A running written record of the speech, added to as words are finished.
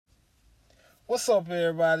What's up,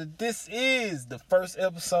 everybody? This is the first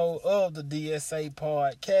episode of the DSA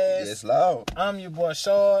podcast. Yes, Lord. I'm your boy,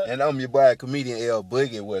 Shard. And I'm your boy, comedian L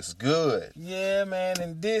Boogie. What's good? Yeah, man.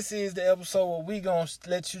 And this is the episode where we going to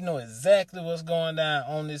let you know exactly what's going down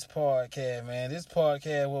on this podcast, man. This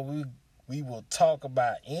podcast where we will talk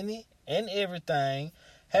about any and everything,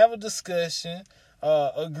 have a discussion,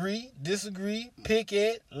 agree, disagree, pick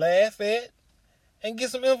at, laugh at, and get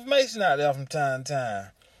some information out there from time to time.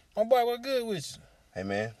 My boy, what good with you? Hey,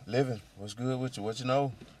 man, living. What's good with you? What you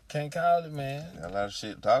know? Can't call it, man. Got a lot of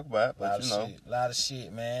shit to talk about, but you know. A lot of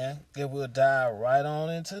shit, man. Guess we'll dive right on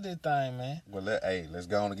into this thing, man. Well, let's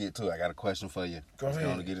go on and get to it. I got a question for you. Let's go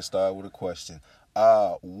on and get it started with a question.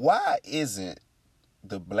 Why isn't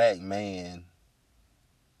the black man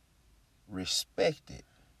respected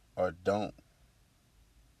or don't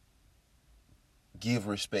give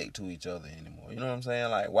respect to each other anymore? You know what I'm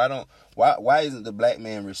saying? Like, why isn't the black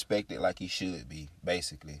man respected like he should be,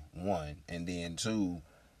 basically, one. And then two,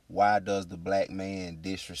 why does the black man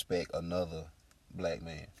disrespect another black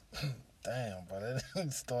man? Damn, but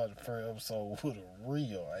that started the first episode with a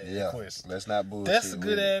real question. Let's not bullshit. That's a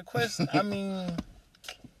good ass question. I mean,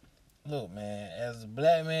 look, man, as a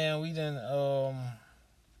black man, we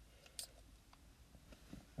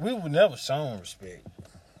were never shown respect,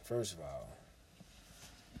 first of all.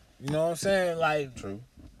 You know what I'm saying? Like, true.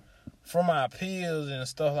 From our peers and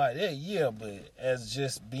stuff like that, yeah, but as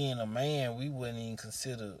just being a man, we wouldn't even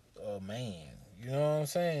consider a man. You know what I'm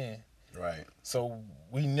saying? Right. So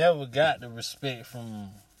we never got the respect from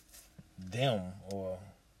them or,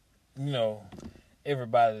 you know,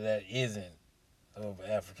 everybody that isn't of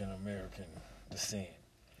African American descent.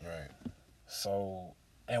 Right. So,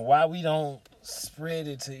 and why we don't spread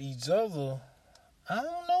it to each other, I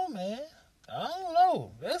don't know, man. I don't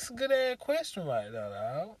know. That's a good ass question right there,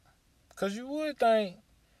 dog. Cause you would think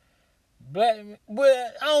black, but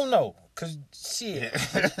I don't know. Cause shit,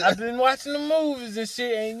 I've been watching the movies and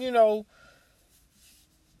shit, and you know,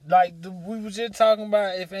 like we were just talking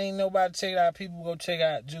about. If ain't nobody check it out, people go check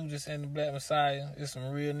out Judas and the Black Messiah. It's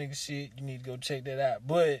some real nigga shit. You need to go check that out.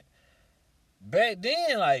 But back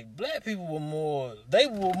then, like black people were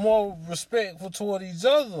more respectful toward each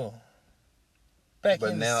other. Back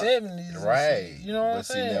in the 70s. Right. You know what I'm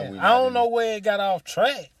saying? I don't know where it got off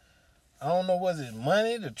track. I don't know, was it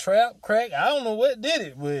money, the trap, crack? I don't know what did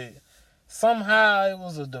it, but somehow it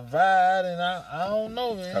was a divide, and I don't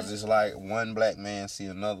know, man. Because it's like one black man see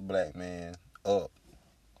another black man up.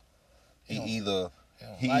 He either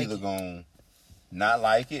gonna not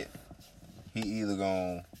like it, he either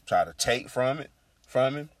gonna try to take from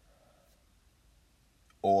him,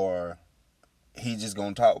 or he just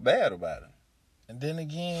gonna talk bad about him. And then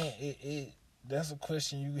again, that's a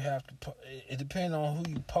question you have to. It depends on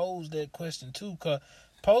who you pose that question to. Cause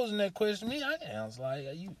posing that question to me, I can answer like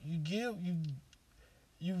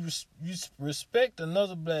you respect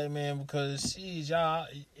another black man because y'all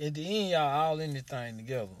at the end y'all all in this thing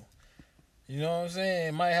together. You know what I'm saying?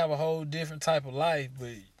 It might have a whole different type of life,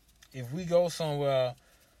 but if we go somewhere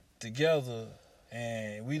together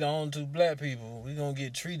and we the only two black people, we gonna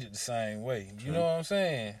get treated the same way. True. You know what I'm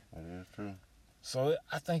saying? That is true. So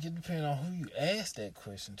I think it depends on who you ask that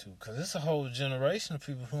question to, because it's a whole generation of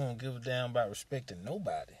people who don't give a damn about respecting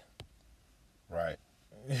nobody. Right.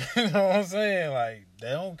 You know what I'm saying? Like, they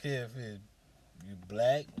don't care if you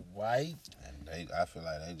black, white. And I feel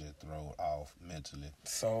like they just throw it off mentally.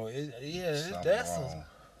 So, that's wrong.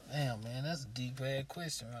 Damn, man, that's a deep ass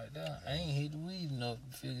question right there. I ain't hit the weed enough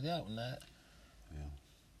to figure that one out. Yeah.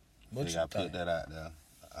 What you got to put that out there.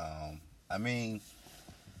 I mean,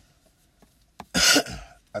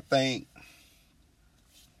 I think,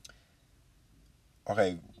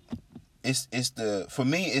 okay, for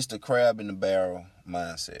me it's the crab in the barrel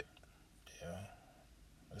mindset. Yeah,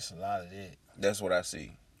 there's a lot of that. That's what I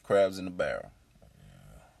see. Crabs in the barrel.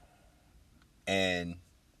 Yeah.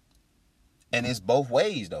 And it's both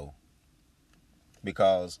ways though,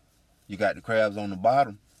 because you got the crabs on the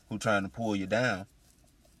bottom who trying to pull you down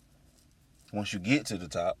once you get to the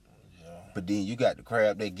top. But then you got the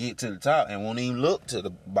crab that get to the top and won't even look to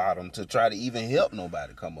the bottom to try to even help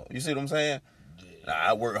nobody come up. You see what I'm saying? Yeah.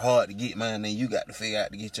 I work hard to get mine, then you got to figure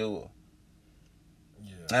out to get yours.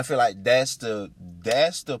 Yeah. I feel like that's the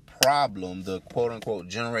problem, the quote unquote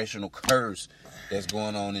generational curse that's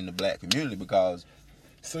going on in the black community. Because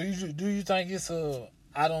do you think it's a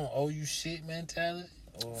I don't owe you shit mentality?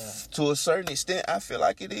 Or? To a certain extent, I feel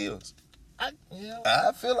like it is. I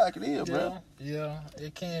feel like it is, bro. Yeah,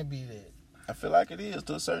 it can be that. I feel like it is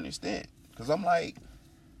to a certain extent. Because I'm like,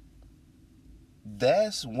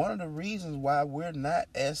 that's one of the reasons why we're not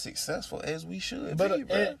as successful as we should be,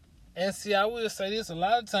 bro. And see, I will say this: a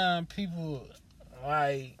lot of time people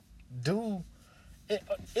like do.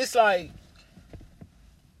 It's like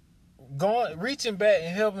reaching back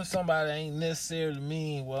and helping somebody ain't necessarily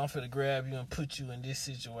mean, well, I'm finna grab you and put you in this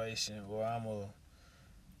situation, or I'm gonna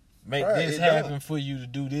make this happen for you to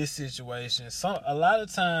do this situation. A lot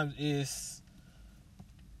of times it's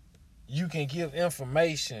you can give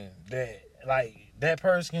information that like that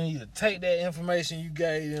person can either take that information you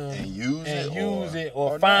gave them and use it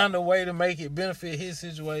or find a way to make it benefit his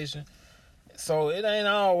situation. So it ain't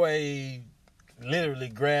always literally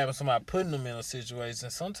grabbing somebody, putting them in a situation.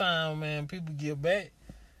 Sometimes, man, people give back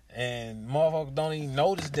and motherfuckers don't even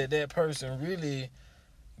notice that person really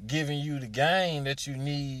giving you the game that you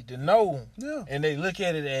need to know. Yeah. And they look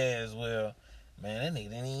at it as, well, man, that nigga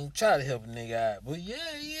didn't even try to help a nigga out. But yeah,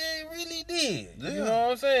 he really did. Yeah. You know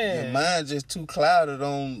what I'm saying? Your mind just too clouded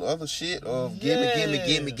on other shit of give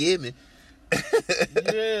me.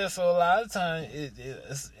 Yeah, so a lot of times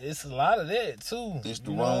it's a lot of that too. It's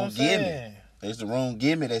the wrong gimme. It's the wrong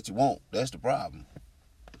gimme that you want. That's the problem.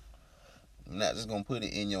 I'm not just gonna put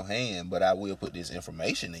it in your hand, but I will put this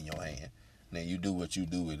information in your hand. Now you do what you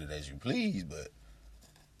do with it as you please, but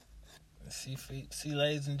see,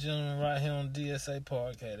 ladies and gentlemen, right here on DSA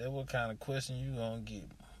Podcast, that's what kind of question you gonna get.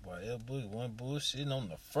 Boy, L-Boogie one bullshitting on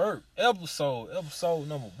the first episode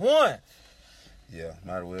number 1. Yeah,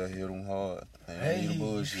 might as well hit him hard. Hey,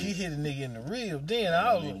 he hit a nigga in the rib. Then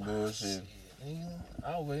I was bullshit.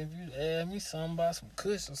 I was waiting for you to ask me something about some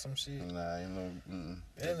kush or some shit. Nah, you know,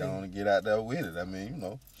 they gonna get out there with it. I mean, you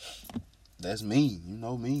know, that's me. You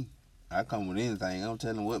know me. I come with anything. I'm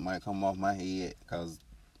telling what might come off my head, because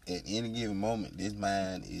at any given moment, this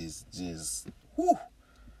mind is just, whew.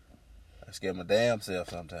 I scare my damn self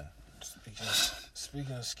sometimes.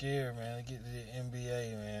 Speaking of scare, man, to get to the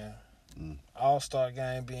NBA, man. All-Star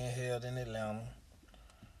game being held in Atlanta.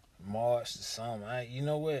 March to something. You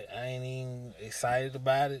know what? I ain't even excited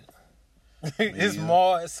about it. It's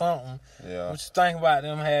March something. Yeah. What you think about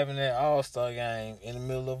them having that All-Star game in the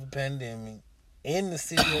middle of a pandemic in the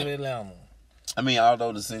city of Atlanta? I mean,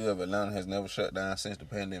 although the city of Atlanta has never shut down since the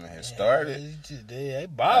pandemic has started, they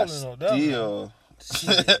balling on that.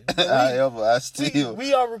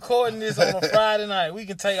 We are recording this on a Friday night. We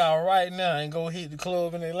can take out right now and go hit the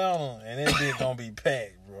club in Atlanta, and that bitch gonna be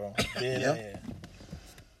packed, bro. Dead ass.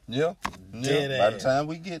 Yeah. By the time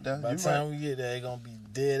we get there, it's gonna be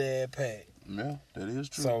dead ass packed. Yeah, that is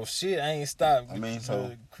true. So shit ain't stopping. I mean,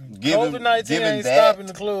 so COVID-19 ain't stopping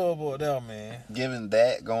the club or that, man. Given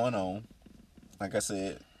that going on, like I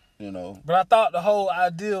said, you know. But I thought the whole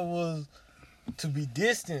idea was to be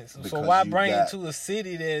distanced. So why bring it to a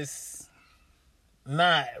city that's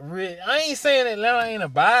not really? I ain't saying Atlanta ain't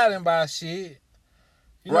abiding by shit.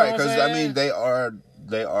 You right, because I mean they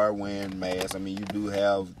are wearing masks. I mean, you do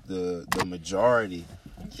have the majority.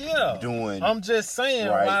 Yeah. Doing. I'm just saying,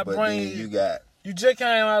 right, why but bring then you just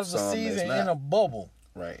came out of the season in a bubble.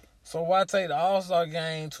 Right. So why take the All-Star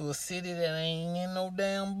game to a city that ain't in no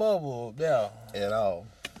damn bubble up there? At all.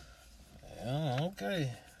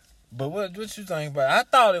 Okay. But what you think about it? I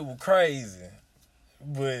thought it was crazy.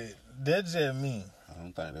 But that's just me. I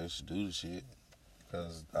don't think they should do the shit.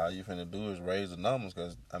 Because all you finna do is raise the numbers.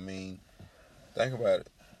 Because, I mean, think about it.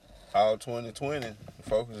 All 2020, the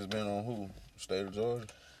focus has been on who? The state of Georgia.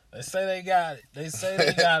 They say they got it. They say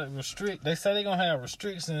they got it restrict. They say they gonna have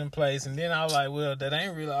restrictions in place, and then I was like, well, that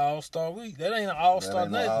ain't really All-Star week. That ain't an All-Star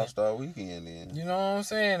nothing. All-Star weekend then. You know what I'm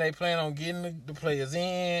saying? They plan on getting the players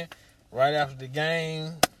in right after the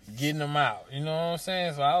game, getting them out. You know what I'm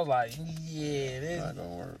saying? So I was like, yeah, this not gonna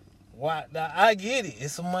work. Why? I get it.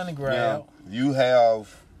 It's a money grab. Now, you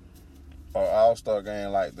have an All-Star game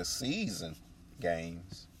like the season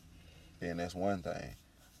games, then that's one thing.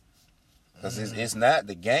 Because it's not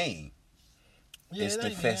the game. Yeah, it's the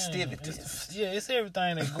festivities. It's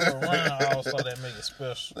everything that go around All-Star that make it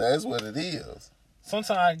special. That's what it is.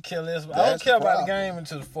 Sometimes I can care less. I don't care about the game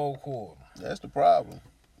until the fourth quarter. That's the problem.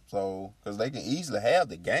 So, because they can easily have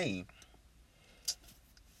the game.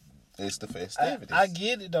 It's the festivities. I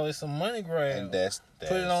get it, though. It's a money grab. And that's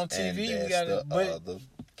put it on TV. You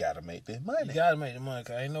gotta make that money. You gotta make the money,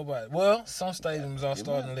 because ain't nobody. Well, some stadiums are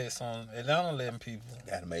starting to let some. Atlanta letting people.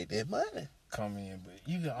 Gotta make that money. Come in, but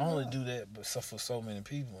you can only do that for so many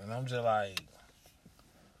people. And I'm just like,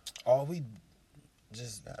 are we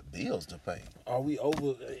just got bills to pay? Are we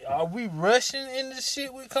rushing in this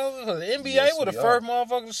shit with COVID? Because the NBA were the first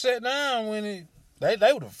motherfuckers to shut down when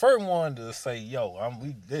they were the first one to say, yo,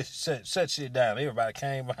 let's shut shit down. Everybody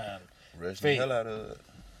came behind them. Rushing the hell out of it.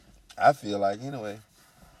 I feel like, anyway.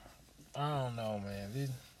 I don't know, man.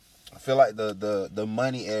 I feel like the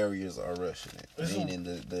money areas are rushing it. Meaning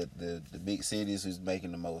the big cities who's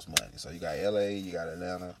making the most money. So you got LA, you got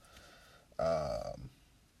Atlanta,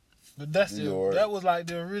 but that's New York. that was like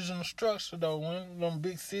the original structure though. When them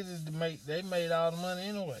big cities they made all the money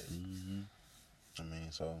anyway. Mm-hmm. I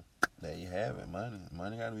mean, so there you have it.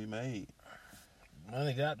 Money got to be made.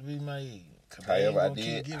 Money got to be made.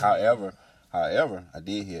 However, I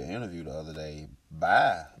did hear an interview the other day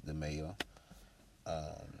by the mayor,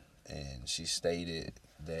 and she stated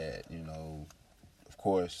that, you know, of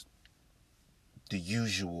course, the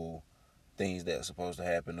usual things that's supposed to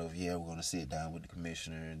happen of, yeah, we're going to sit down with the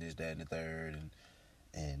commissioner and this, that, and the third,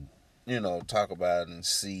 and you know, talk about it and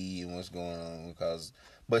see what's going on.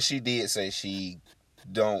 But she did say she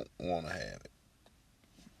don't want to have it.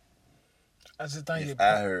 I just think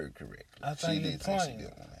I heard correctly. She did say she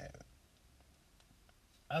didn't want to have it.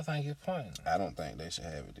 I think it's plain. I don't think they should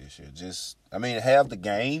have it this year. Have the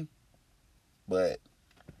game, but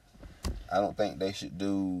I don't think they should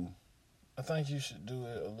do. I think you should do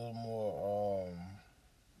it a little more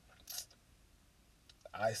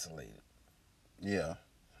isolated. Yeah.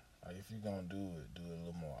 Like if you're gonna do it a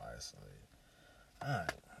little more isolated.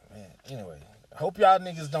 Alright, man. Anyway, hope y'all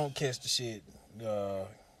niggas don't catch the shit,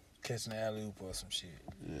 catching the alley oop or some shit.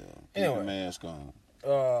 Yeah. Anyway, keep the mask on.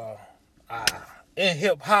 In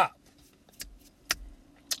hip hop,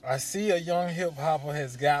 I see a young hip hopper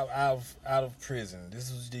has got out of prison.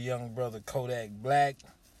 This was the young brother Kodak Black.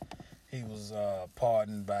 He was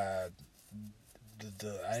pardoned by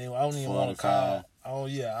I don't even want to call. Oh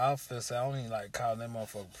yeah, I feel say I don't even like calling that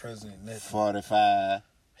motherfucker president. Nothing. 45.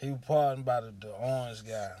 He was pardoned by the orange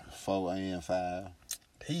guy. 4 and 5.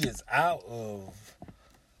 He is out of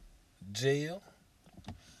jail.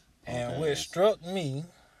 And what struck me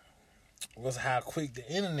was how quick the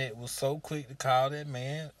internet was so quick to call that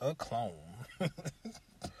man a clone.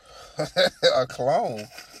 A clone?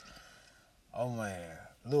 Oh, man.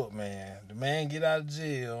 Look, man. The man get out of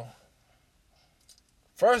jail.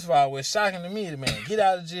 First of all, what's shocking to me, the man get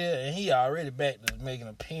out of jail and he already back to making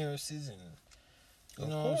appearances and, you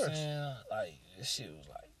know what I'm saying? Like, this shit was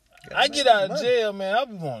like, I get out of jail, man, I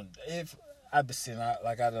be wanting, if I be sitting out,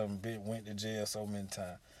 like I done went to jail so many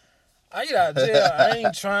times. I get out of jail, I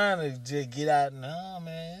ain't trying to just get out. No,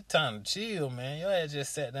 man, it's time to chill, man. Your ass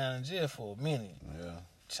just sat down in jail for a minute. Yeah.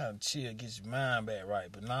 Trying to chill, get your mind back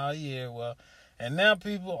right. But nah, yeah, well, and now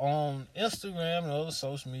people on Instagram and other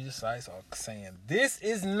social media sites are saying this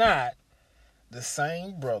is not the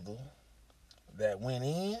same brother that went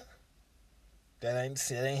in. That ain't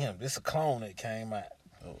him. This a clone that came out.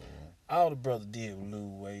 Uh-oh. All the brother did was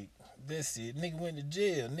lose weight. That's it. Nigga went to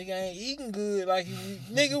jail. Nigga ain't eating good like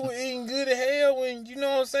nigga was eating good as hell when, you know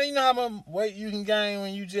what I'm saying? You know how much weight you can gain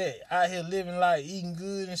when you just out here living like eating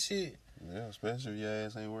good and shit. Yeah, especially if your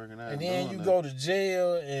ass ain't working out. And then you go to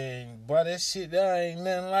jail and boy, that shit there ain't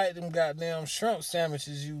nothing like them goddamn shrimp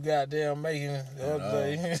sandwiches you goddamn making the other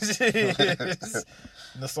day.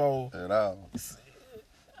 So at all.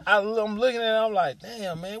 I'm looking at it, I'm like,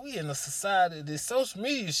 damn, man, we in a society, this social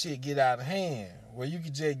media shit get out of hand, where you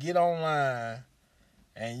can just get online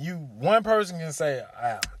and one person can say,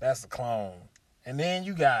 that's a clone. And then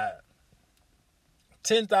you got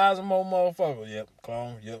 10,000 more motherfuckers. Yep,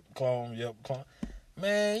 clone, yep, clone, yep, clone.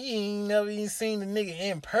 Man, you ain't never even seen the nigga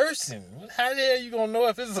in person. How the hell you gonna know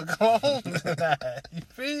if it's a clone or not? You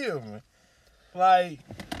feel me? Like,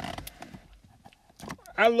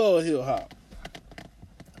 I love hip hop.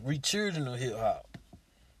 We children of hip hop.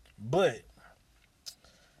 But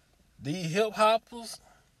these hip hoppers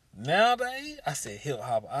nowadays, I said hip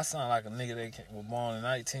hopper. I sound like a nigga that was born in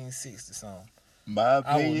 1960 something. My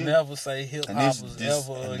opinion, I will never say hip hoppers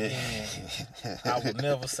ever again. I will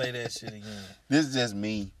never say that shit again. This is just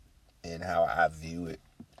me and how I view it.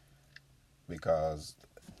 Because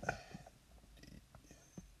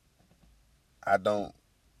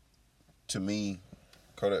to me,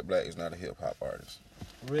 Kodak Black is not a hip hop artist.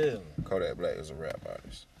 Really? Kodak Black is a rap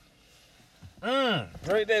artist.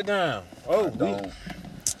 Break that down.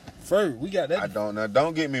 We got that. I don't. Now,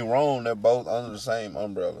 don't get me wrong. They're both under the same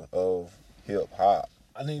umbrella of hip hop.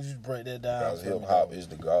 I need you to break that down. Because hip hop is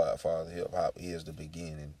the godfather. Hip hop is the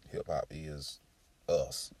beginning. Hip hop is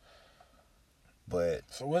us. But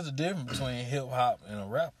so what's the difference between hip hop and a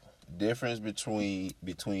rapper? Difference between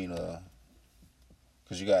because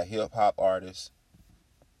you got hip hop artists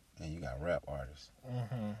and you got rap artists.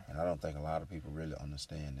 Mm-hmm. And I don't think a lot of people really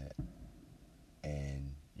understand that.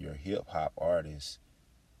 And your hip hop artist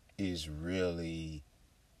is really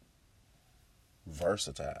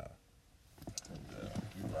versatile. Yeah,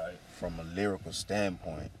 you're right. From a lyrical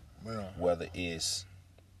standpoint, Yeah. whether it's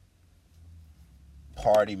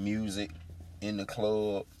party music in the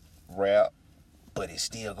club rap, but it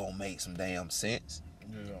still gonna make some damn sense.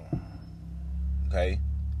 Yeah. Okay?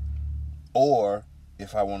 Or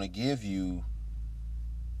if I want to give you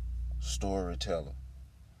storyteller.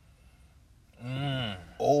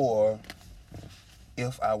 Or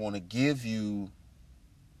if I want to give you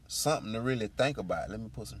something to really think about, let me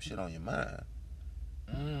put some shit on your mind.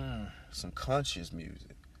 Some conscious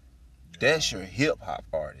music. That's your hip hop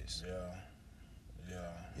artist. Yeah.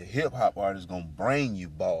 Your hip hop artist gonna bring you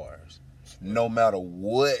bars, no matter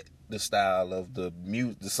what the style of the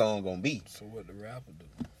song gonna be. So what the rapper do?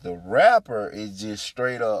 The rapper is just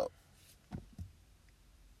straight up.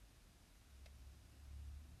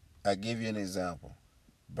 I give you an example.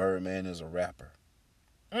 Birdman is a rapper.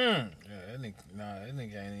 Yeah, that nigga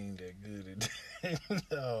ain't even that good at that.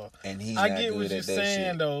 No. And he's I not get good what at you're that saying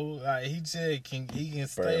shit. though. Like he can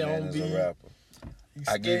stay Birdman on is beat. a rapper. He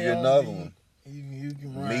I give stay you on another beat. one. You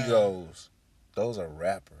can rhyme. Migos. Those are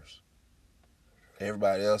rappers.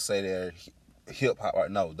 Everybody else say they're hip hop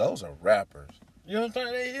art. No, those are rappers. You don't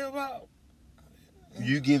think they hip hop?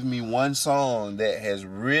 You give me one song that has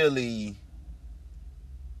really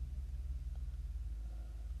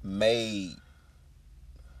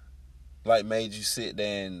made you sit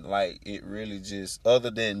there and like it really just other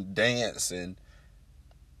than dancing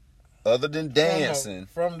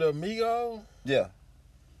From the Migos? Yeah.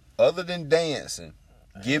 Other than dancing,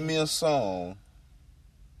 give me a song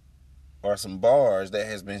or some bars that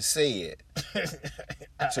has been said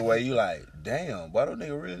to where you like, damn, why don't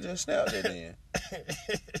nigga really just snap that then?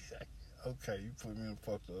 Okay, you put me in a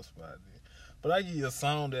fucked up spot there. But I give you a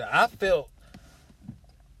song that I felt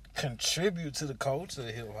contribute to the culture of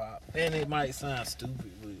hip hop. And it might sound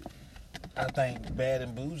stupid, but I think Bad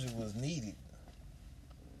and Bougie was needed.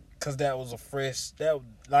 Cause that was a fresh,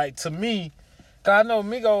 to me, cause I know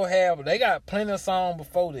Migos they got plenty of songs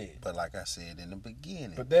before that. But like I said in the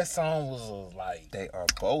beginning, But that song was they are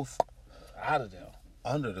both out of there.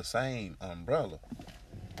 under the same umbrella.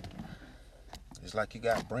 It's like you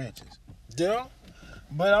got branches. Yeah.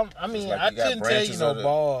 But I couldn't tell you branches no of the-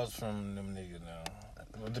 bars from them niggas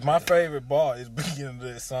now. My favorite bar is beginning of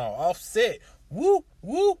that song. Offset. Woo,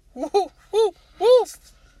 woo, woo, woo, woo.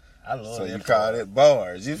 I love So that you part. call it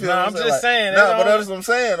bars. You feel No, what I'm saying? just saying, No, that but don't- that's what I'm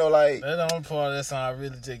saying though, like That's the only part of that song I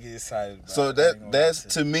really just get excited about. so I ain't gonna that's lie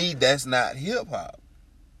to me, that's not hip hop.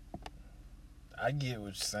 I get what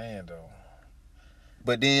you're saying though.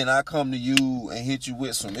 But then I come to you and hit you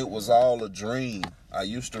with some It Was All a Dream. I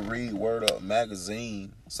used to read Word Up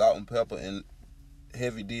magazine, Salt and Pepper and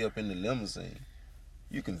Heavy D Up in the Limousine.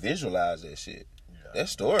 You can visualize that shit. Yeah.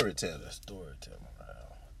 That's storytelling. That's storytelling.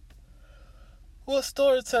 Well,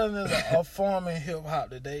 storytelling is a form in hip hop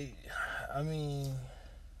today. I mean,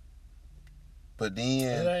 But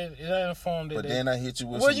then it ain't a form that then I hit you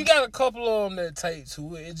with well, some, you got a couple of them that take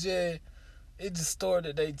to it. It just story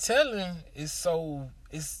that they telling is so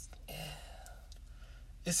it's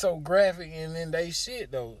so graphic and then they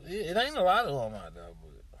shit though. It ain't a lot of them out there,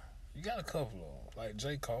 but you got a couple of them like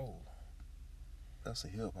J. Cole. that's a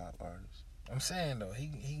hip hop artist. I'm saying though, he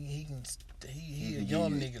a can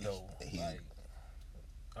young give you- nigga though. he- Like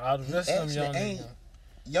all the rest of them young actually ain't niggas.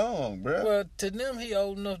 Young, bro. Well, to them he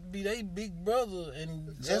old enough to be they big brother and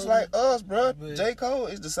Just like us, bro. But- J. Cole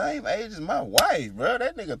is the same age as my wife, bro.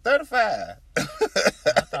 That nigga 35.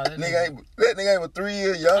 thought that that nigga ain't but 3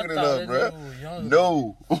 years younger than us, bro.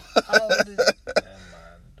 No.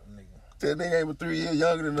 That nigga ain't but 3 years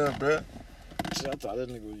younger than us, bro. Shit, I thought that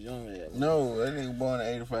nigga was young ass. No, that nigga born in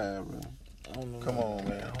 85, bro. I don't know. Come on,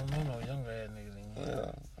 man. I don't know no younger ass nigga than you.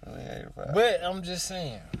 Yeah, I mean 85. But I'm just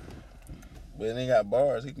saying. But he got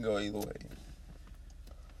bars. He can go either way.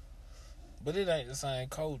 But it ain't the same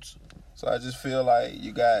culture. So I just feel like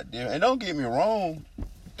you got different. And don't get me wrong,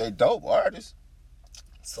 they dope artists.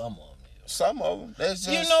 Some of them. Some of them. That's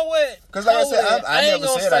just. You know what? 'Cause like I said, I ain't never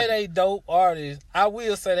gonna said say I- they dope artists. I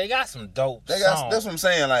will say they got some dope They got. songs. That's what I'm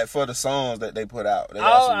saying. Like for the songs that they put out, they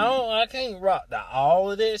got some, I can't rock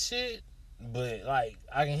all of that shit. But like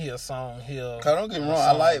I can hear a song here. Cause don't get me wrong,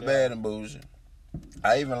 I like Bad and Bougie.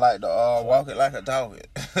 I even like the Walk It Like I Talk It.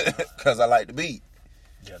 Cause I like the beat.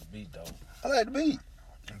 Got the beat though. I like the beat.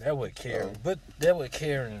 That would carry. Oh. But that would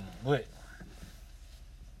carry. But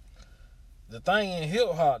the thing in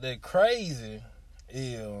hip hop that crazy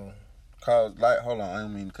is Cause like, hold on, I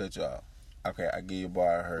don't mean to cut you off. Okay, I give you a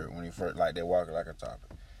bar I heard when he first like that Walk It Like I Talk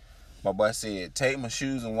It. My boy said, take my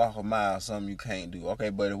shoes and walk a mile, something you can't do. Okay,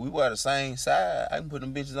 but if we were the same side, I can put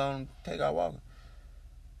them bitches on and take out walking.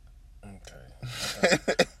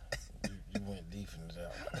 okay. You went deep into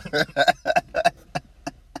that.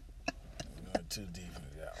 You went too deep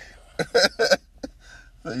into that.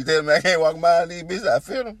 So you tell me I can't walk by these bitches? I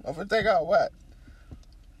feel them. I'm finna take out what?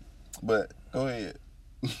 But go ahead.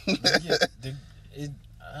 Yeah,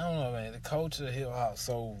 I don't know, man. The culture of hip hop, it's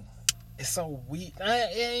so weird.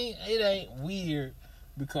 It ain't weird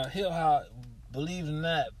because hip hop, believe it or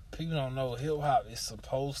not, people don't know hip hop is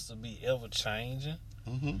supposed to be ever changing.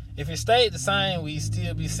 Mm-hmm. If it stayed the same, we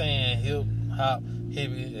still be saying hip hop,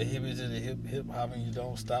 hippie to the hip hop, and you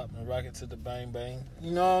don't stop and rock it to the bang bang. You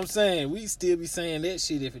know what I'm saying? We still be saying that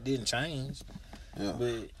shit if it didn't change. Yeah.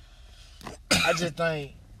 But I just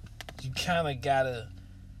think you kind of gotta,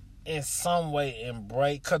 in some way,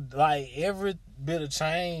 embrace, cause like every bit of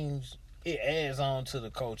change, it adds on to the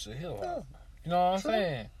culture of hip hop. Yeah. You know what I'm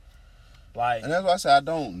saying? Like, and that's why I say I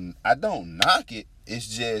don't knock it. It's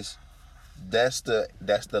just that's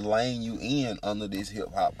the lane you in under this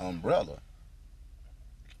hip hop umbrella.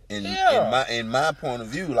 In my point of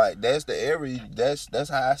view, like that's the area. That's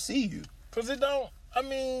how I see you. Cause it don't. I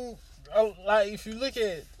mean, like if you look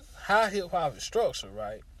at how hip hop is structured,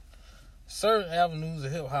 right? Certain avenues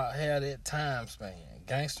of hip hop had that time span.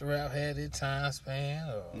 Gangster rap had its time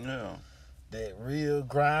span. Yeah. That real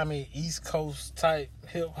grimy East Coast type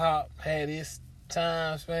hip hop had its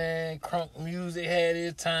time span. Crunk music had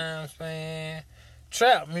its time span.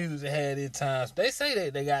 Trap music had its time span. They say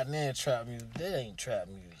that they got in trap music. That ain't trap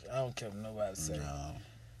music. I don't care what nobody say. No.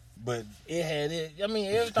 But it had it. I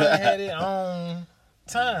mean, everything had its own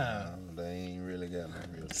time. No, they ain't really got no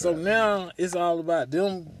real trap So now it's all about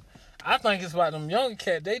them. I think it's about them young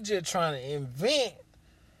cats. They just trying to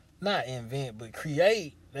but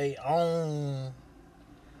create their own.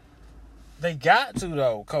 They got to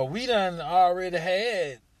though, cause we done already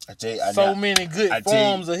had many good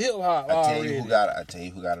forms of hip hop already. I tell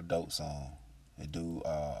you who got a dope song. The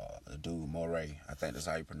dude Moray. I think that's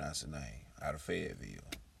how you pronounce his name. Out of Fayetteville.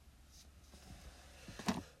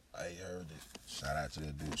 I ain't heard it. Shout out to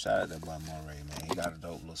that dude. Shout out to that boy Moray, man. He got a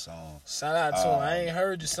dope little song. Shout out to him. I ain't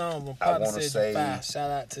heard your song, but Papa said you fine. Shout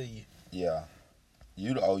out to you. Yeah.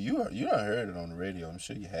 You done heard it on the radio. I'm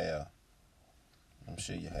sure you have.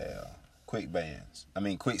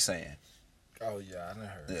 Quicksand. Oh yeah, I done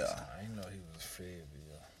heard it. Yeah. I didn't know he was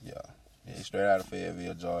Fayetteville. Yeah. He's straight out of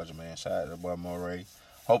Fayetteville, Georgia, man. Shout out to the boy Moray.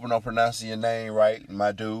 Hoping I'm pronouncing your name right,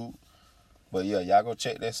 my dude. But yeah, y'all go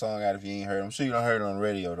check that song out if you ain't heard it. I'm sure you done heard it on the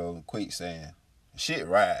radio though. Quicksand. Shit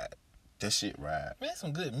ride. That shit ride. Man,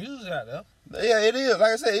 some good music out there. Yeah, it is.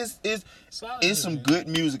 Like I said, it's some good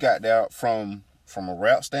music out there from a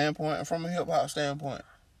rap standpoint and from a hip hop standpoint.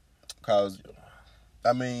 Cause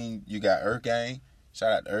I mean, you got Earth Gang.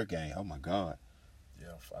 Shout out to Earth Gang. Oh my God.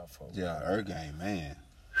 Yeah, 5-4. Yeah, Earth Gang, man.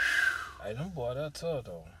 Hey, them boy, that tough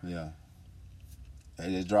though. Yeah. They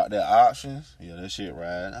just dropped their options. Yeah, that shit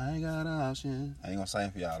ride. I ain't got options. I ain't gonna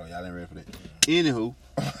sing for y'all though. Y'all ain't ready for that. Anywho.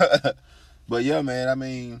 But yeah, man, I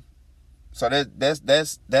mean, so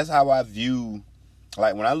that's how I view,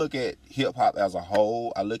 like when I look at hip hop as a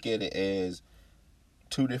whole, I look at it as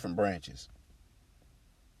two different branches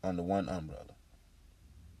under one umbrella.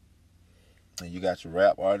 And you got your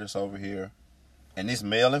rap artists over here, and it's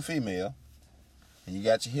male and female, and you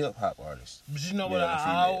got your hip hop artists. But you know what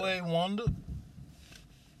I always wonder?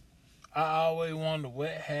 I always wonder what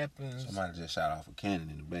happens. Somebody just shot off a cannon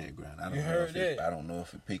in the background. I don't know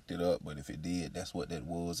if it picked it up, but if it did, that's what that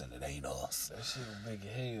was, and it ain't us. That shit was big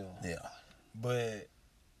as hell. Yeah. But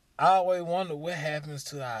I always wonder what happens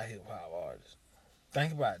to our hip hop artists.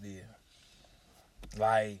 Think about this.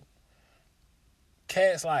 Like,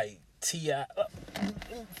 cats like T.I.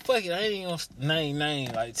 Fuck it, I ain't even gonna name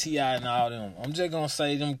names like T.I. and all them. I'm just gonna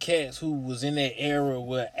say them cats who was in that era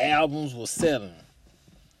where albums were selling.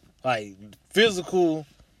 Like, physical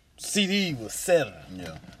CD was selling.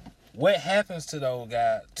 Yeah. What happens to those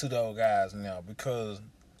guys now? Because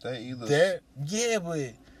but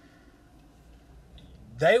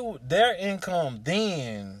their income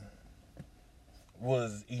then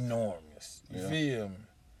was enormous. You feel me?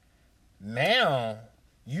 Now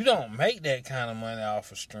you don't make that kind of money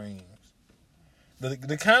off of streams.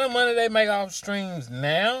 The kind of money they make off of streams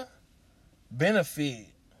now benefit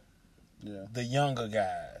the younger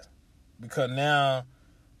guys. Because now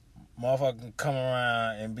motherfucker can come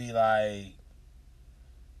around and be like,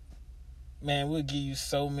 man, we'll give you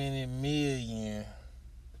so many million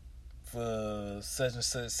for such and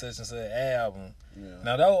such album. Yeah.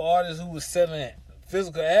 Now those artists who was selling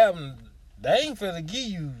physical albums, they ain't finna give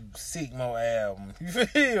you 6 more albums. You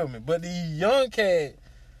feel me? But these young cats,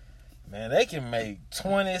 man, they can make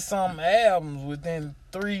 20-something albums within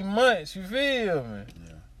 3 months. You feel me?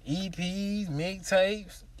 Yeah. EPs,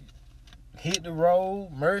 mixtapes, hit the road,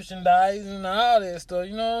 merchandise, and all that stuff.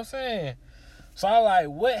 You know what I'm saying? So I like,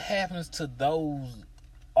 what happens to those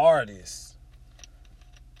artists.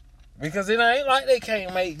 Because it ain't like they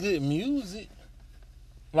can't make good music.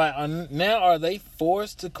 Like, now are they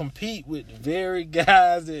forced to compete with the very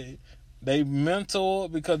guys that they mentor?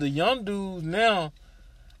 Because the young dudes now,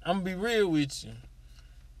 I'm going to be real with you.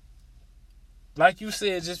 Like you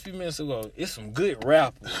said just a few minutes ago, it's some good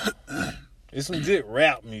rappers. It's some good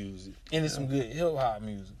rap music. And it's some good hip-hop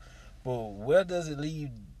music. But where does it leave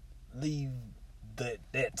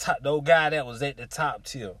that top, those guy that was at the top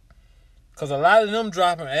tier? Because a lot of them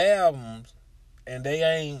dropping albums and they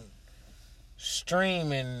ain't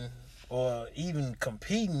streaming or even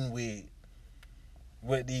competing with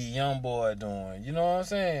what the young boy doing. You know what I'm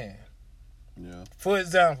saying? Yeah. For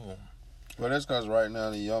example. Well, that's because right now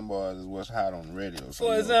the young boys is what's hot on the radio. So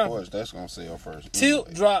For example, of course, that's going to sell first. Tilt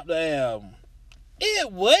anyway. dropped the album.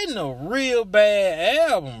 It wasn't a real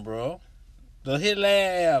bad album, bro. The hit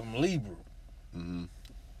last album, Libra. Mm-hmm.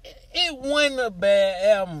 It wasn't a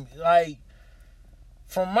bad album. Like,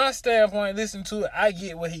 from my standpoint, listening to it, I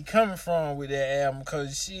get where he coming from with that album.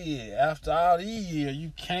 Because, shit, after all these years,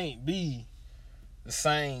 you can't be the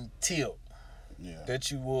same Tilt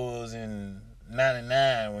that you was in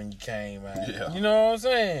 99 when you came out. Yeah. You know what I'm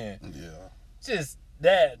saying? Yeah. Just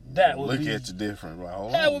that would look be... at you different,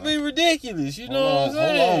 right? That would be ridiculous. You know what I'm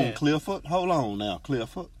saying? Hold on, Clifford. Hold on now,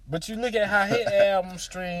 Clifford. But you look at how his album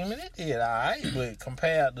streaming, it did alright. But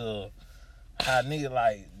compared to how niggas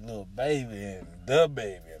like Lil Baby and Da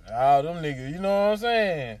Baby and all them niggas, you know what I'm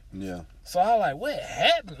saying? Yeah. So I like, what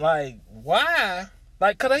happened? Like, why?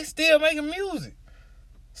 Like, cause they still making music.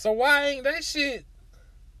 So why ain't that shit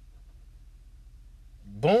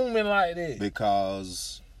booming like that?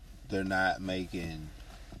 Because they're not making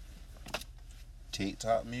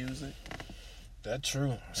TikTok music. That's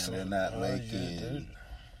true. And they're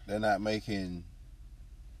not making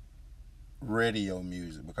radio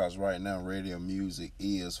music, because right now radio music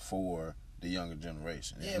is for the younger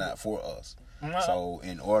generation. It's not for us. So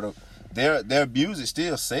in order, their music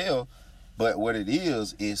still sell, but what it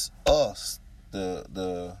is us,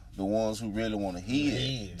 the ones who really want to hear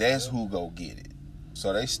it. That's who go get it.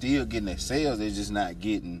 So they still getting their sales. They're just not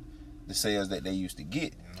getting the sales that they used to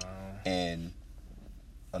get. No. And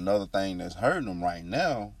another thing that's hurting them right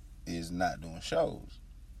now is not doing shows,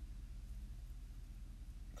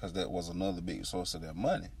 because that was another big source of their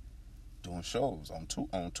money, doing shows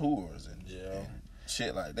on tours and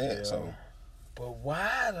shit like that. Yeah. So, but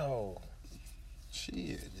why though?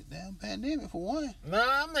 Shit, the damn pandemic for one. Nah,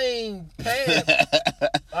 I mean,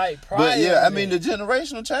 like prior. But yeah, I mean the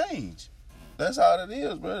generational change. That's all it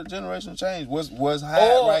is, bro. The generational change. What's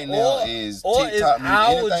hot right now is TikTok. Is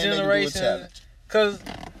our generation. Because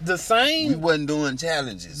the same... We wasn't doing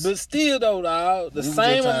challenges. But still, though, dog, the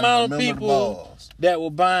same amount of people that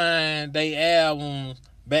were buying their albums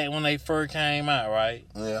back when they first came out, right?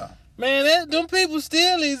 Yeah. Man, them people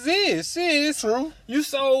still exist. Shit, it's true. You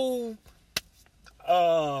sold...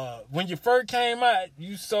 when you first came out,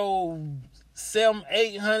 you sold 700,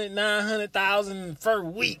 800, 900,000 per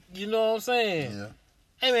week. You know what I'm saying? Yeah.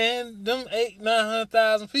 Hey, man, them 800,000,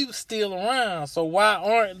 900,000 people still around. So why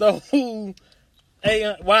aren't those...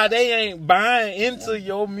 why they ain't buying into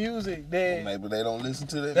your music? That maybe they don't listen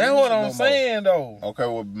to that. That's what I'm saying, though. Okay,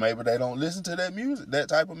 well maybe they don't listen to that music, that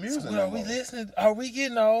type of music. So are we listening? Are we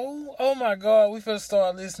getting old? Oh my God, we finna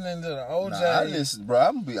start listening to the OJ. Nah, I listen, bro.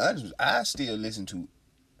 I'm gonna be honest with you. I still listen to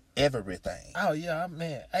everything. Oh yeah,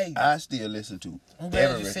 man. Hey, I still listen to I'm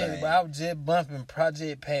glad everything. you said it, but I was just bumping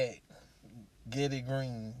Project Pat, Get It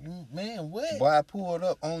Green. Man, what? Boy, I pulled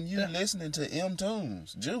up on you listening to M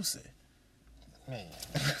Tunes, Juicy. Man.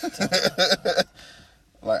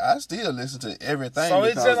 Like, I still listen to everything, so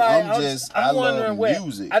because it's just like, I wondering love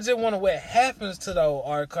music. I just wonder what happens to those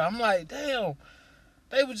artists. I'm like, damn,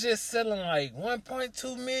 they were just selling like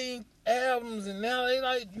 1.2 million albums, and now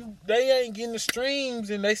they ain't getting the streams,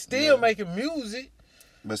 and they still making music.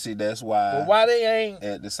 But see, that's why. But why they ain't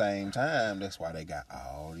at the same time? That's why they got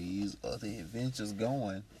all these other adventures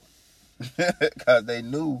going, because they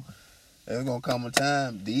knew there's gonna come a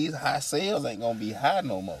time these high sales ain't gonna be high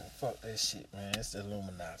no more. Fuck that shit, man. It's the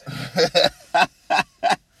Illuminati.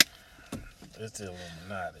 It's the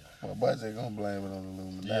Illuminati. Well, but they're gonna blame it on the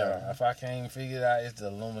Illuminati. Yeah, if I can't figure it out, it's the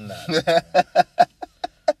Illuminati.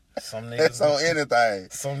 Some niggas. It's on anything.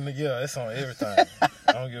 It's on everything.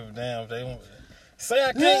 I don't give a damn if they want. Say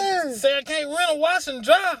I can't rent a wash and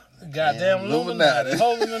dry. Goddamn Illuminati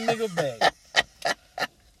holding the nigga back.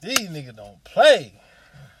 These niggas don't play.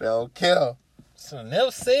 They don't care. So I never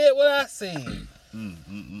said what I said.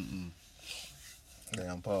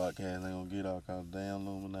 Damn podcast ain't gonna get off cause damn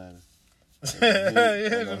Illuminati. I'm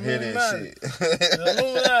gonna hear that shit. The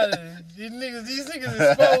Illuminati. These niggas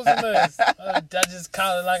exposing us. I just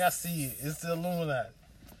call it like I see it. It's the Illuminati.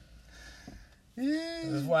 Yeah.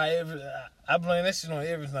 That's why I blame that shit on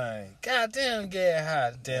everything. Goddamn gas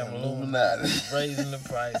high. Damn Illuminati. Raising the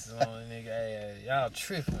prices on the nigga. Hey, y'all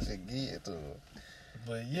tripping. Get to it.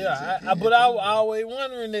 But yeah, I always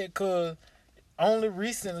wondering that because only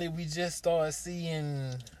recently we just started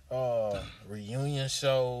seeing reunion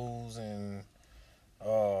shows and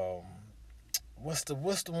what's the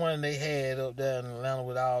one they had up there in Atlanta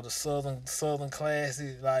with all the southern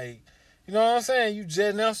classes, like, you know what I'm saying? You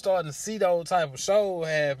just now starting to see those type of shows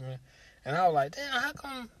happening, and I was like, damn, how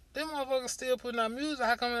come them motherfuckers still putting out music?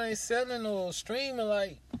 How come they ain't selling or streaming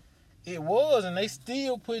like it was, and they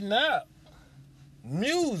still putting out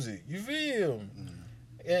music? You feel me?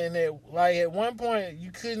 And at one point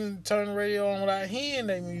you couldn't turn the radio on without hearing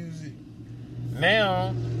their music.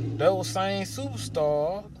 Now those same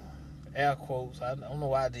superstars, air quotes, I don't know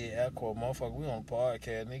why I did air quote, motherfucker, we on a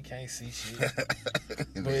podcast and they can't see shit.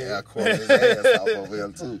 But air quote his ass off over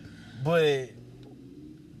here too. But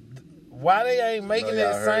why they ain't making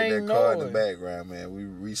that same that car noise? in the background,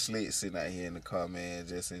 man. We slick sitting out here in the car, man,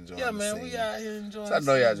 just enjoying the scene. We out here enjoying so I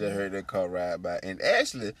know y'all just heard that car ride by. And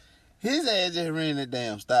actually, his ass just ran that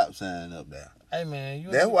damn stop sign up there. Hey, man.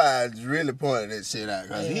 That's why I really pointed that shit out,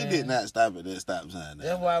 because he did not stop at that stop sign.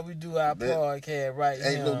 That's why we do our podcast right now.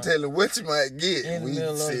 Ain't no telling what you might get. In the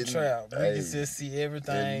middle of the trap. We can just see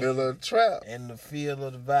everything. In the middle of the trap. And the feel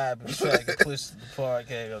of the vibe and track and push the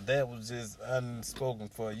podcast. That was just unspoken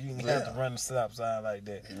for you. You didn't have to run the stop sign like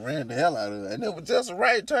that. He ran the hell out of it. And it was just a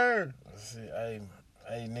right turn. See, hey,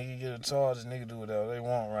 nigga get a charge, nigga do whatever they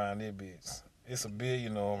want around this bitch. It's $1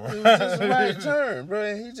 billion on them. It was just a right turn,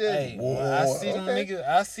 bro. He just. Hey, I see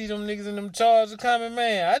them niggas in them charges coming,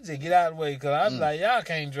 man. I just get out of the way because I be like, y'all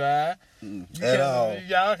can't drive.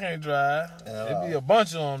 Y'all can't drive. It be a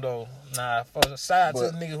bunch of them though. Nah, shout out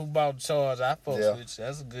to the nigga who bought the charge. I fucks with you.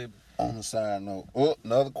 That's a good. On the side note,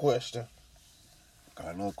 another question.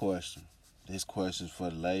 Got another question. This question's for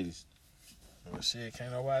the ladies. Well, shit,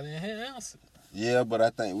 can't nobody in here answer. Yeah, but I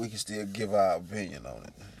think we can still give our opinion on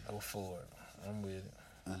it. Go for it. I'm with it.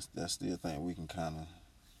 I still think we can kind of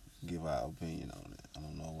give our opinion on it. I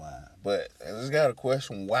don't know why. But I just got a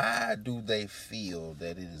question. Why do they feel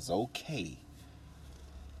that it is okay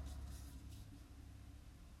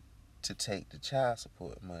to take the child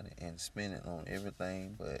support money and spend it on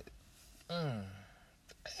everything but hey,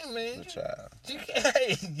 man, the child? You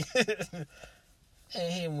can't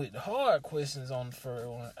hit him with the hard questions on the first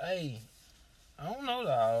one. Hey, I don't know,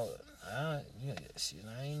 dog. I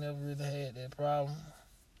ain't never really had that problem,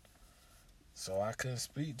 so I couldn't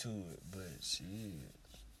speak to it. But shit,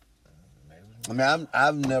 I mean,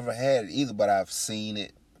 I've never had it either, but I've seen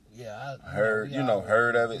it. Yeah,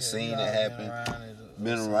 heard of it, seen it happen,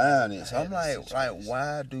 been around it. So I'm like,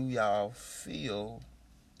 why do y'all feel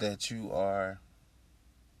that you are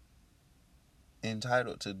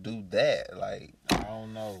entitled to do that? Like, I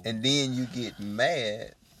don't know. And then you get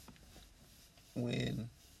mad when.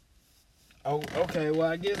 Oh, okay. Well,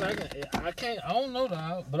 I guess I don't know,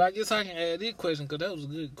 dog. But I guess I can add this question because that was a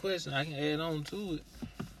good question. I can add on to it.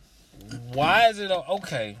 Why is it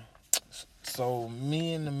okay? So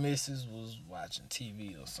me and the missus was watching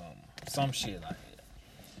TV or some shit like that,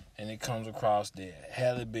 and it comes across that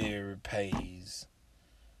Halle Berry pays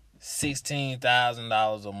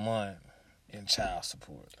 $16,000 a month in child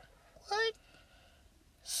support. What?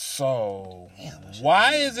 So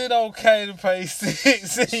why is it okay to pay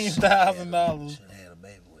 $16,000? Should have had a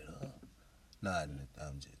baby with her. No,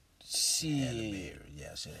 I'm just. Shit.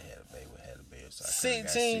 Yeah, I should have had a baby with Halle Berry. So I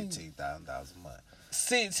 $16,000 a month.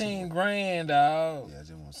 16 grand, dog. Yeah, I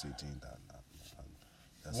just want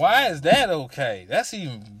 $16,000. Why is that okay? That's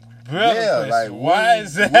even better. Yeah, like why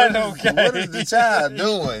is that okay? What is the child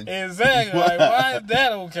doing? Exactly. Like, why is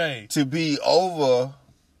that okay? To be over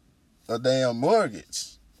a damn mortgage.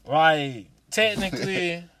 Right.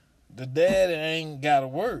 Technically, the daddy ain't gotta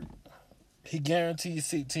work. He guarantees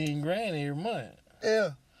 16 grand every month.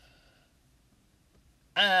 Yeah.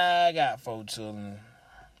 I got 4 children.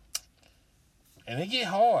 And it get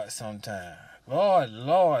hard sometimes.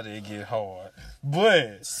 Lord, it get hard.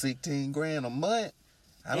 But 16 grand a month?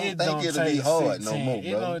 I don't think it'll be hard no more,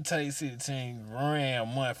 bro. It don't take 16 grand a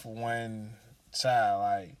month for one child.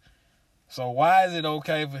 Like, so why is it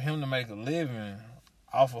okay for him to make a living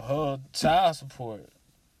off of her child support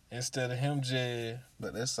instead of him just...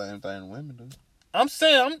 But that's the same thing women do. I'm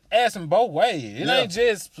saying, I'm asking both ways. It ain't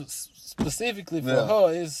just specifically for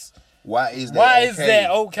her. Why is that Why okay? is that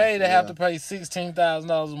okay to have to pay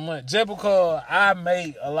 $16,000 a month just because I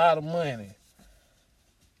make a lot of money?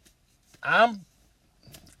 I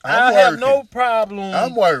have no problem.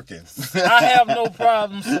 I'm working. I have no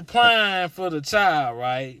problem supplying for the child,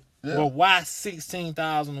 right? Yeah. But why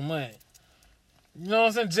 $16,000 a month? You know what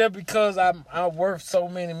I'm saying? Just because I'm worth so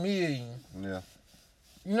many million. Yeah.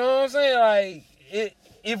 You know what I'm saying? Like,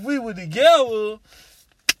 if we were together,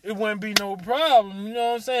 it wouldn't be no problem. You know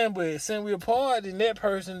what I'm saying? But since we're apart, then that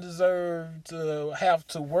person deserves to have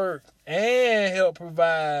to work and help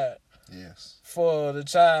provide. Yes. For the It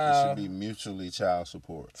child. should be mutually child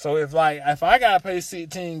support. So if I gotta pay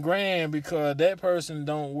 $16,000 because that person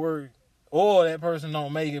don't work or that person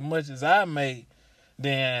don't make as much as I make,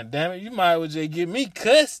 then damn it, you might as well just give me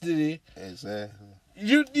custody. Exactly.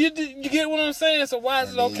 You get what I'm saying? So why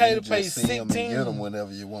is it okay to pay 16? Get them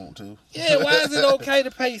whenever you want to. Yeah, why is it okay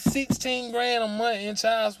to pay $16,000 a month in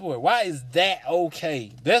child support? Why is that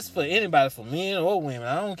okay? That's for anybody, for men or women.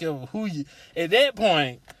 I don't care who you. At that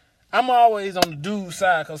point, I'm always on the dude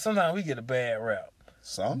side because sometimes we get a bad rap.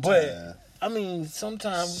 Sometimes. But, I mean,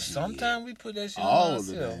 sometimes we put that shit all on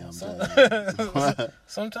the ourselves. damn day.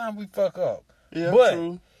 Sometimes we fuck up. Yeah, but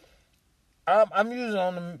true. I'm usually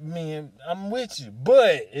on the men. I'm with you.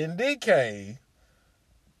 But in this case,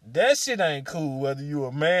 that shit ain't cool whether you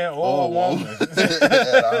a man or a woman.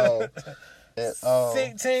 At all. At all.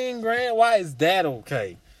 $16,000, why is that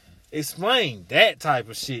okay? Explain that type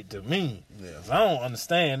of shit to me. Yeah. I don't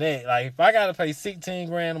understand that. Like, if I gotta pay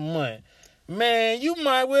 $16,000 a month, man, you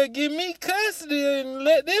might well give me custody and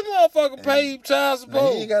let them motherfucker pay child support.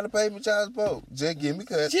 Man, you ain't gotta pay me child support. Just give me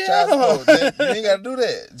child Yeah. support. You ain't gotta do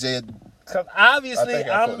that. Just, Cause obviously I think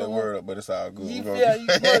I I'm put that word up, but it's all good. you put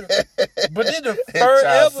it. But then the first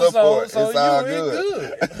Child episode, support, so it's all you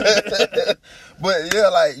good. good. But yeah,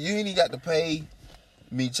 like, you ain't even got to pay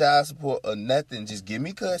me child support or nothing. Just give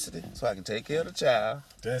me custody so I can take care of the child.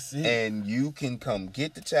 That's it. And you can come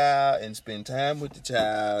get the child and spend time with the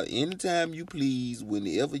child anytime you please,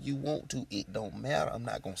 whenever you want to. It don't matter. I'm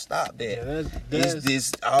not gonna stop that. Yeah, It's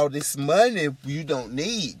this all this money you don't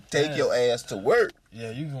need. Take your ass to work.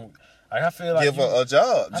 Yeah, you can. Like, I feel like Give her a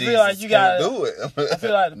job. I Jesus feel like you gotta do it. I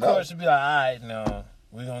feel like the No. court should be like, all right, now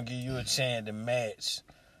we're gonna give you a chance to match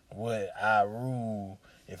what I rule.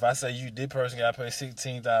 If I say this person gotta pay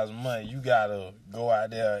 $16,000 a month, you gotta go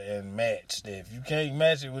out there and match that. If you can't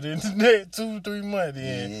match it within the next 2-3 months,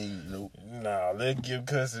 then Nope. nah, let's give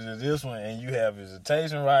custody to this one, and you have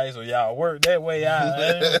visitation rights, or y'all work that way out.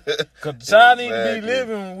 Cause the child need to be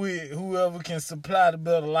living with whoever can supply the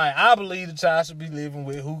better life. I believe the child should be living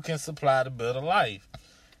with who can supply the better life.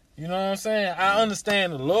 You know what I'm saying? I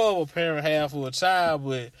understand the love a parent have for a child,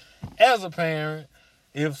 but as a parent,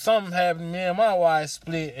 if something happened to me and my wife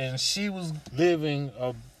split and she was living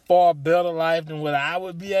a far better life than what I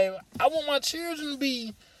would be able, I want my children to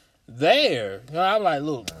be there. You know, I'm like,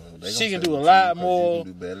 look, she can do a lot more. You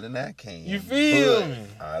can do better than I can. You feel but me?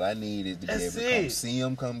 All I need is to be able to come see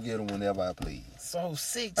them, come get them whenever I please. So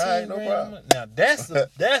 16 right, no grand problem. a month. Now that's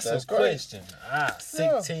a great. question.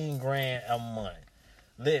 16 grand a month.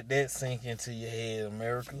 Let that sink into your head,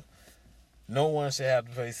 America. No one should have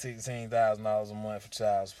to pay $16,000 a month for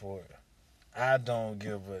child support. I don't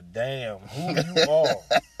give a damn who you are.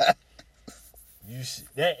 You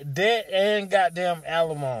that and goddamn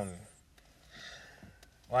alimony.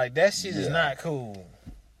 Like, that shit is not cool.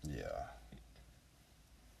 Yeah.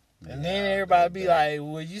 And then everybody be like,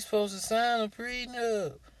 well, you supposed to sign a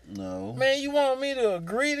prenup. No. Man, you want me to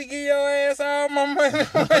agree to give your ass all my money?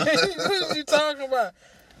 What you talking about?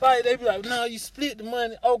 Like, they be like, no, you split the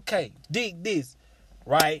money. Okay, dig this.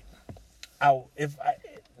 Right?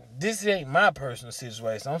 This ain't my personal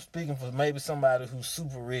situation. I'm speaking for maybe somebody who's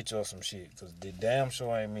super rich or some shit. Because the damn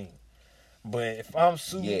sure ain't me. But if I'm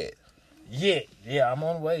super... Yeah, I'm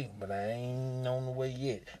on the way. But I ain't on the way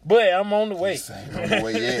yet. But I'm on the way. Ain't on the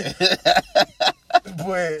way yet.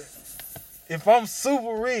 But if I'm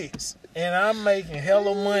super rich and I'm making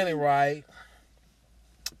hella money, right?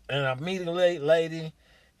 And I meet a lady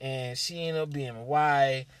and she end up being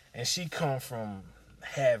white and she come from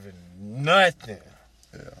having nothing.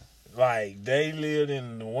 Yeah. Like, they lived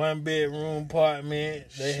in the 1-bedroom apartment.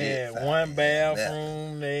 They had one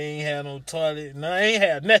bathroom. They ain't had no toilet. No, they ain't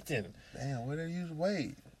had nothing. Damn, where they used to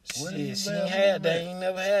wait? Shit, she ain't had. They ain't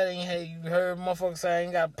never had. You heard motherfuckers say I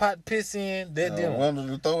ain't got pot to piss in. That them. Wanted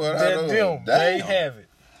to throw it That out. them. They have it.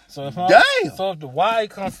 So if if the why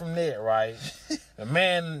come from that, right? The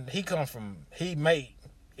man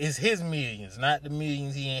it's his millions, not the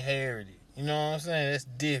millions he inherited. You know what I'm saying? That's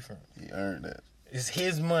different. He earned that. It's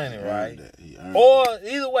his money, He right? earned that. He earned Or it.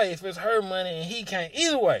 either way, if it's her money and he can't,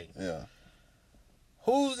 either way. Yeah.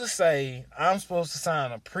 Who's to say I'm supposed to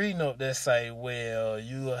sign a prenup that say, well,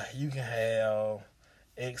 you can have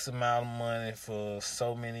X amount of money for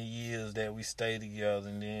so many years that we stay together,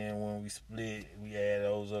 and then when we split, we add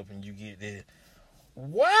those up and you get that.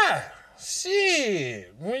 Why?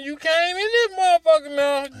 Shit. When you came in this motherfucker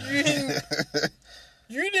now,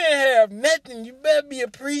 you didn't have nothing. You better be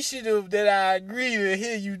appreciative that I agree to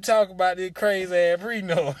hear you talk about this crazy ass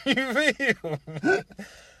prenup. You feel?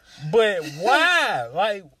 But why?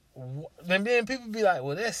 Like, and then people be like,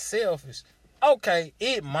 well, that's selfish. Okay,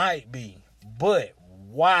 it might be. But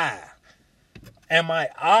why? Am I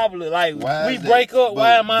obligated? Like, we break up,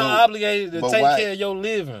 why am I obligated to take care of your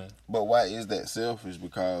living? But why is that selfish?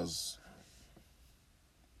 Because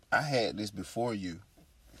I had this before you.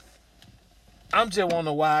 I'm just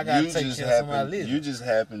wondering why I gotta take care of somebody's living. You just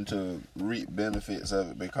happen to reap benefits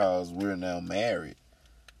of it because we're now married.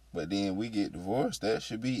 But then we get divorced. That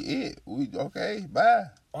should be it. Okay, bye.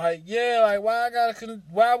 Like, yeah, like,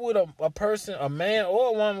 why would a person, a man or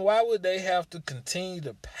a woman, why would they have to continue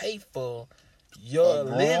to pay for your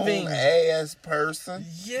living ass person?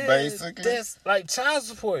 Yeah, basically. That's like child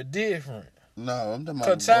support different. No, I'm talking about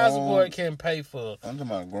because child support can pay for. I'm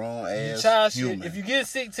talking about grown ass child human. Shit, if you get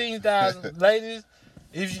 16,000, ladies,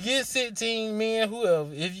 if you get 16 men,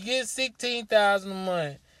 whoever, if you get 16,000 a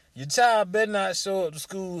month, your child better not show up to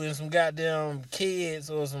school in some goddamn kids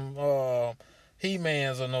or some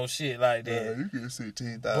He-Mans or no shit like that. Yeah, you get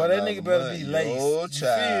 16,000. But that nigga better be laced. Your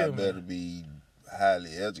child better be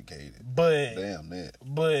highly educated. But damn that.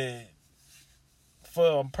 But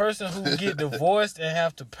for a person who get divorced and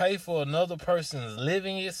have to pay for another person's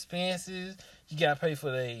living expenses, you gotta pay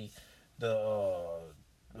for the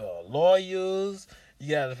lawyers.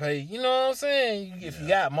 You gotta pay. You know what I'm saying? If you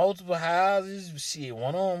got multiple houses, shit,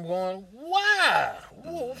 one of them going. Why?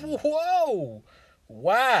 Whoa.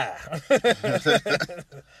 Why?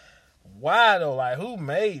 Why though? Like, who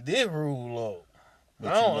made this rule up?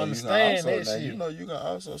 But I don't understand that shit. You know, you can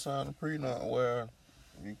also sign a prenup where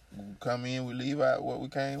you come in, we leave out what we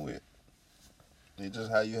came with. It's just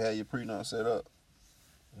how you had your prenup set up.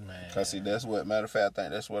 Man. Cause see, that's what. Matter of fact, I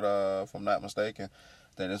think that's what. If I'm not mistaken,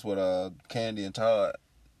 I think that's what. Candy and Todd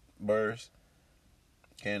Burris,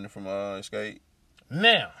 Candy from Escape.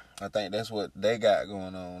 Now, I think that's what they got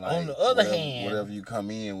going on. Like, on the other hand, whatever you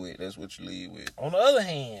come in with, that's what you leave with. On the other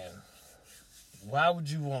hand, why would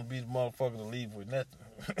you want to be the motherfucker to leave with nothing?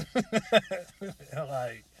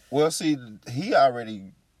 Like, well, see, he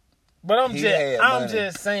already. But I'm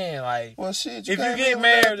just saying, like, well, shit, if you get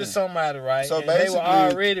married to somebody, right, so and they were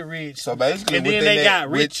already rich, so basically, and then they got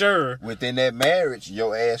richer. Within that marriage,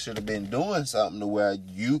 your ass should have been doing something to where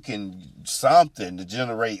you can to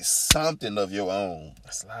generate something of your own.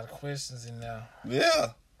 That's a lot of questions in there.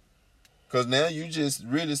 Yeah. Because now you just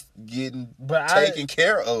really getting taken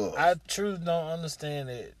care of. I truly don't understand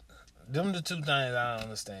it. Them the two things I don't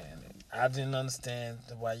understand. I didn't understand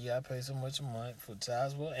why you gotta pay so much a month for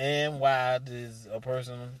child support, and why does a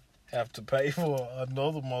person have to pay for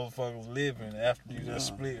another motherfucker's living after you just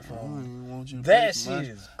split from that shit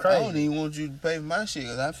is crazy. I don't even want you to pay for my shit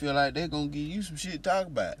because I feel like they're gonna give you some shit to talk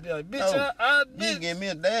about. Yeah, like, bitch, you ain't give me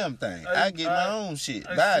a damn thing. I get my own shit.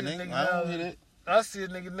 Bye, nigga. I don't hear that. I see a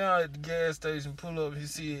nigga now at the gas station pull up. He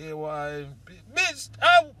see an NY.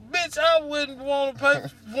 I wouldn't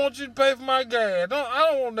want you to pay for my gas. I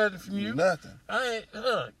don't want nothing from you. Nothing. I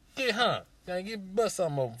ain't get bust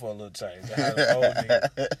something open for a little change. The old nigga,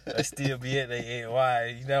 they still be at their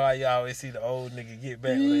NY. You know how you always see the old nigga get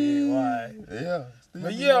back with their NY. Yeah.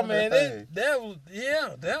 But yeah, man, that was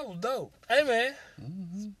dope. Hey, man,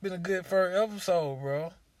 it's been a good first episode,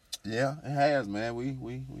 bro. Yeah, it has, man.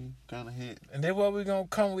 We kind of hit. And then what we gonna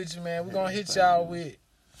come with you, man? We gonna hit y'all with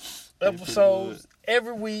episodes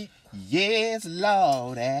every week. Yes,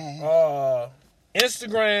 Lord.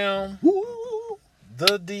 Instagram, Woo.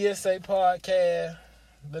 the DSA podcast.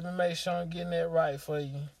 Let me make sure I'm getting that right for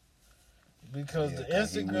you. Because the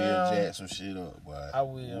Instagram, he will jack some shit up, boy. I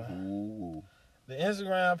will. Ooh. The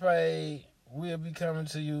Instagram page will be coming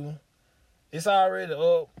to you. It's already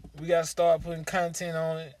up. We gotta start putting content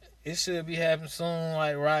on it. It should be happening soon,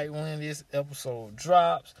 like right when this episode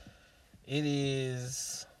drops. It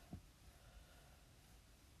is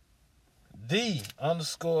 _D_S.A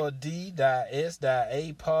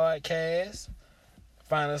podcast.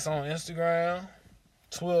 Find us on Instagram,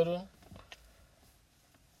 Twitter.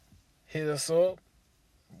 Hit us up.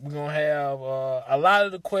 We're going to have a lot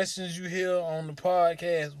of the questions you hear on the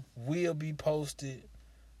podcast will be posted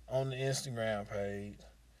on the Instagram page.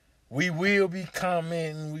 We will be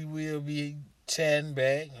commenting. We will be chatting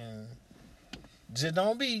back, and just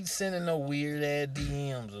don't be sending no weird ass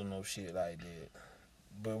DMs or no shit like that.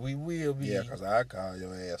 But we will be. Yeah, because I call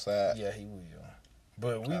your ass out. Yeah, he will.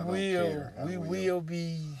 But we will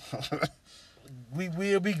be. We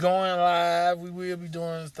will be going live. We will be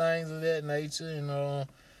doing things of that nature, and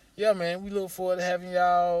yeah, man, we look forward to having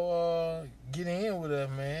y'all get in with us,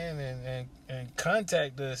 man, and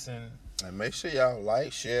contact us and make sure y'all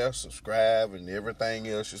like, share, subscribe, and everything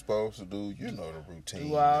else you're supposed to do. You know the routine.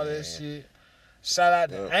 Do all that shit. Shout out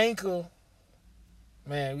to Anchor.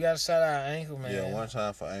 Man, we got to shout out Anchor, man. Yeah, one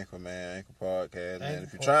time for Anchor, man. Anchor Podcast, man.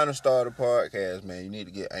 If you're trying to start a podcast, man, you need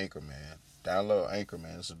to get Anchor, man. Download Anchor,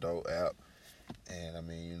 man. It's a dope app. And, I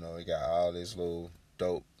mean, it got all these little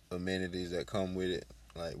dope amenities that come with it.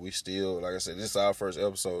 Like, we still, like I said, this is our first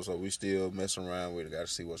episode, so we still messing around with it. Got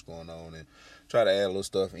to see what's going on and try to add a little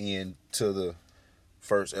stuff in to the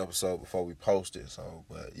first episode before we post it. So,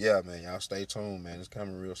 but, yeah, man, y'all stay tuned, man. It's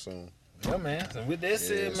coming real soon. Yeah, man. So, with that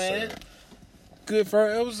said, man, good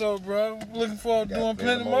first episode, bro. Looking forward to doing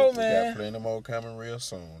plenty more, man. We got plenty more coming real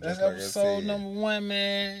soon. That's episode number 1,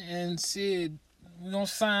 man. And shit, we're going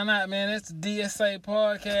to sign out, man. That's the DSA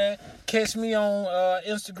Podcast. Catch me on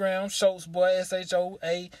Instagram, Shoatsboi,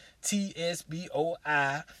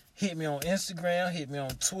 SHOATSBOI. Hit me on Instagram. Hit me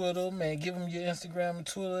on Twitter, man. Give them your Instagram and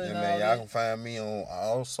Twitter. Yeah, man, y'all can find me on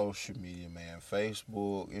all social media, man.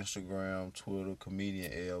 Facebook, Instagram, Twitter,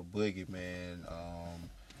 Comedian L Boogie, man.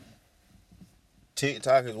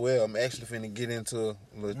 TikTok as well. I'm actually finna get into a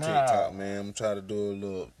little TikTok, man. I'm trying to do a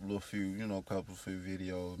little few, couple few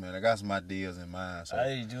videos, man. I got some ideas in mind, so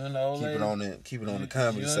hey, you and the old lady, keep it on the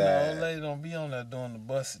comedy side. The old lady don't be on there doing the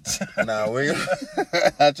busted. Nah,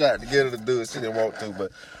 I tried to get her to do it. She didn't want to,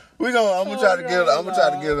 but I'm gonna try to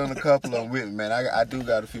get her on a couple of them with me, man. I do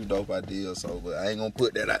got a few dope ideas, but I ain't gonna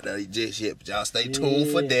put that out there just yet. But y'all stay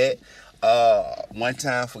tuned for that. One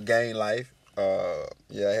time for Gang Life. I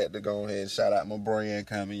had to go ahead and shout out my brand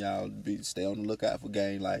coming. Y'all stay on the lookout for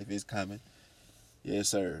Gang Life. It's coming. Yes,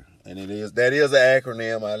 sir. And that is an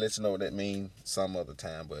acronym. I'll let you know what that means some other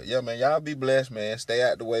time. But yeah, man, y'all be blessed, man. Stay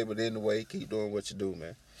out the way, but in the way. Keep doing what you do,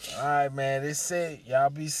 man. All right, man. That's it.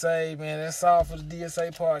 Y'all be safe, man. That's all for the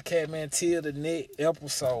DSA Podcast, man. Till the next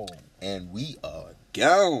episode. And we are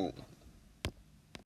gone.